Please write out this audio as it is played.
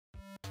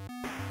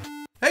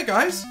Hey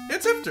guys,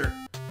 it's Ifter.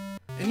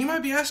 And you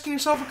might be asking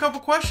yourself a couple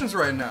questions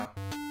right now.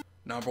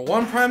 Number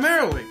one,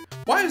 primarily,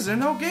 why is there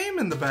no game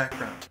in the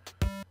background?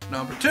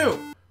 Number two,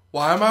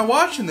 why am I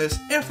watching this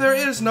if there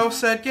is no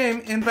said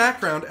game in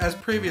background as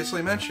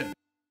previously mentioned?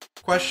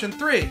 Question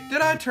three, did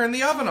I turn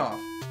the oven off?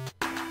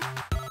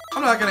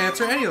 I'm not going to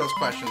answer any of those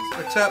questions,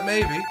 except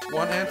maybe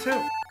one and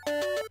two.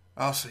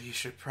 Also, you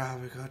should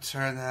probably go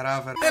turn that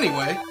oven.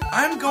 Anyway,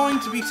 I'm going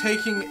to be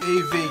taking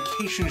a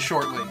vacation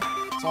shortly.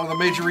 It's one of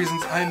the major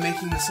reasons I'm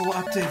making this little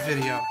update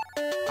video.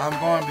 I'm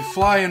going to be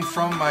flying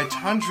from my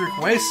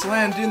tundric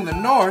wasteland in the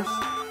north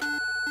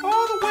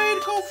all the way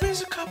to go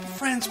visit a couple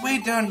friends way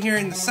down here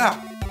in the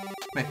south.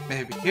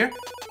 Maybe here?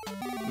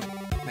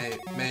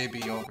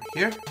 Maybe over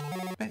here?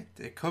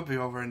 It could be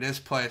over in this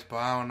place, but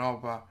I don't know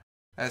about.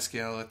 That's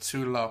getting a little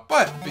too low.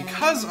 But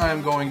because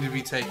I'm going to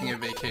be taking a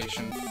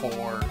vacation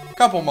for a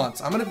couple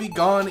months, I'm going to be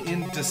gone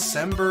in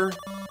December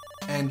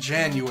and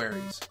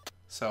January's.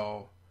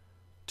 So,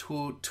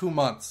 two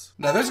months.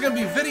 Now, there's going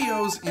to be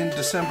videos in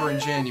December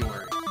and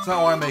January. It's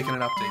not why I'm making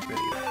an update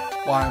video.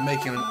 Why I'm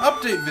making an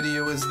update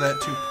video is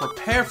that to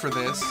prepare for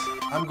this,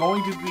 I'm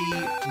going to be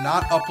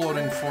not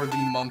uploading for the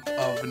month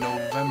of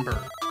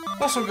November.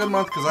 It's also a good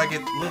month because I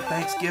get a little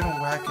Thanksgiving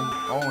where I can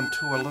go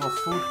into a little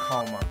food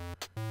coma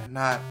and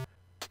not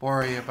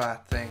worry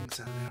about things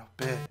a little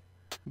bit.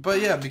 But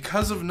yeah,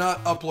 because of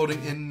not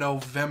uploading in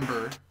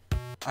November,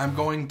 I'm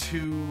going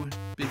to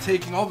be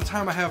taking all the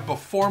time I have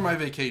before my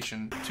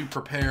vacation to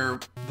prepare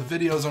the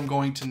videos I'm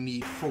going to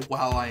need for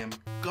while I am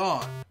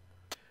gone.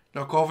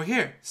 Look over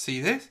here. See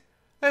this?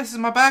 This is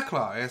my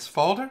backlog. It's a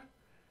folder.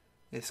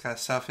 It's got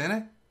stuff in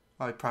it.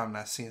 Well, you're probably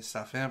not seeing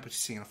stuff in it, but you're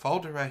seeing a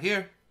folder right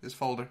here. This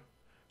folder.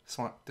 This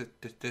one.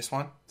 This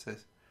one. It says,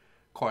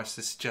 of course,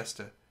 this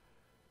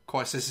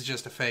is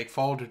just a fake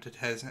folder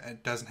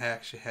that doesn't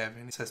actually have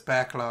any. It says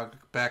backlog.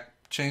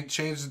 Change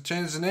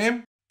the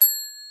name.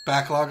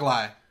 Backlog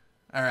lie.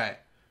 All right,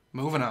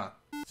 moving on.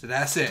 So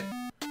that's it.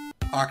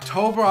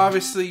 October,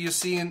 obviously, you'll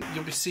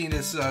be seeing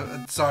this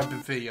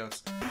Zarbin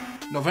videos.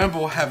 November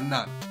will have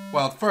none.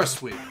 Well, the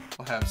first week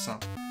will have some.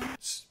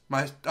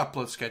 My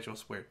upload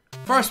schedule's weird.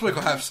 First week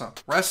will have some.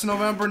 Rest of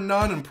November,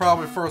 none, and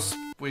probably first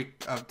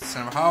week of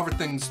December. However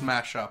things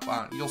mash up,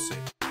 you'll see.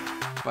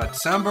 But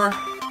December,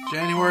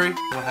 January,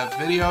 we'll have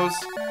videos.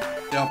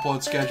 The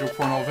upload schedule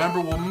for November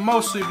will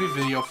mostly be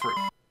video free.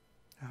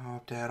 I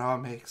hope that all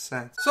makes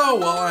sense. So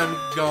while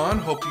I'm gone,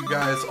 hope you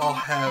guys all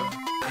have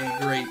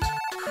a great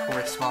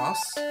Christmas,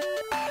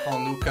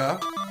 Hanukkah,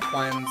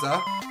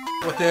 Kwanzaa,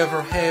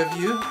 whatever have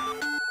you,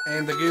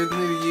 and a good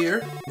New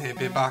Year.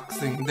 Maybe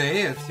Boxing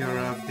Day if you're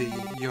of the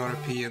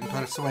European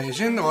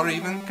persuasion or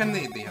even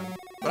Canadian.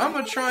 But I'm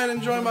gonna try and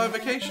enjoy my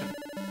vacation.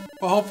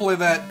 But hopefully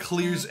that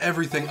clears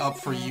everything up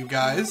for you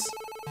guys.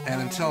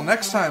 And until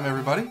next time,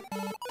 everybody,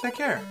 take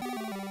care.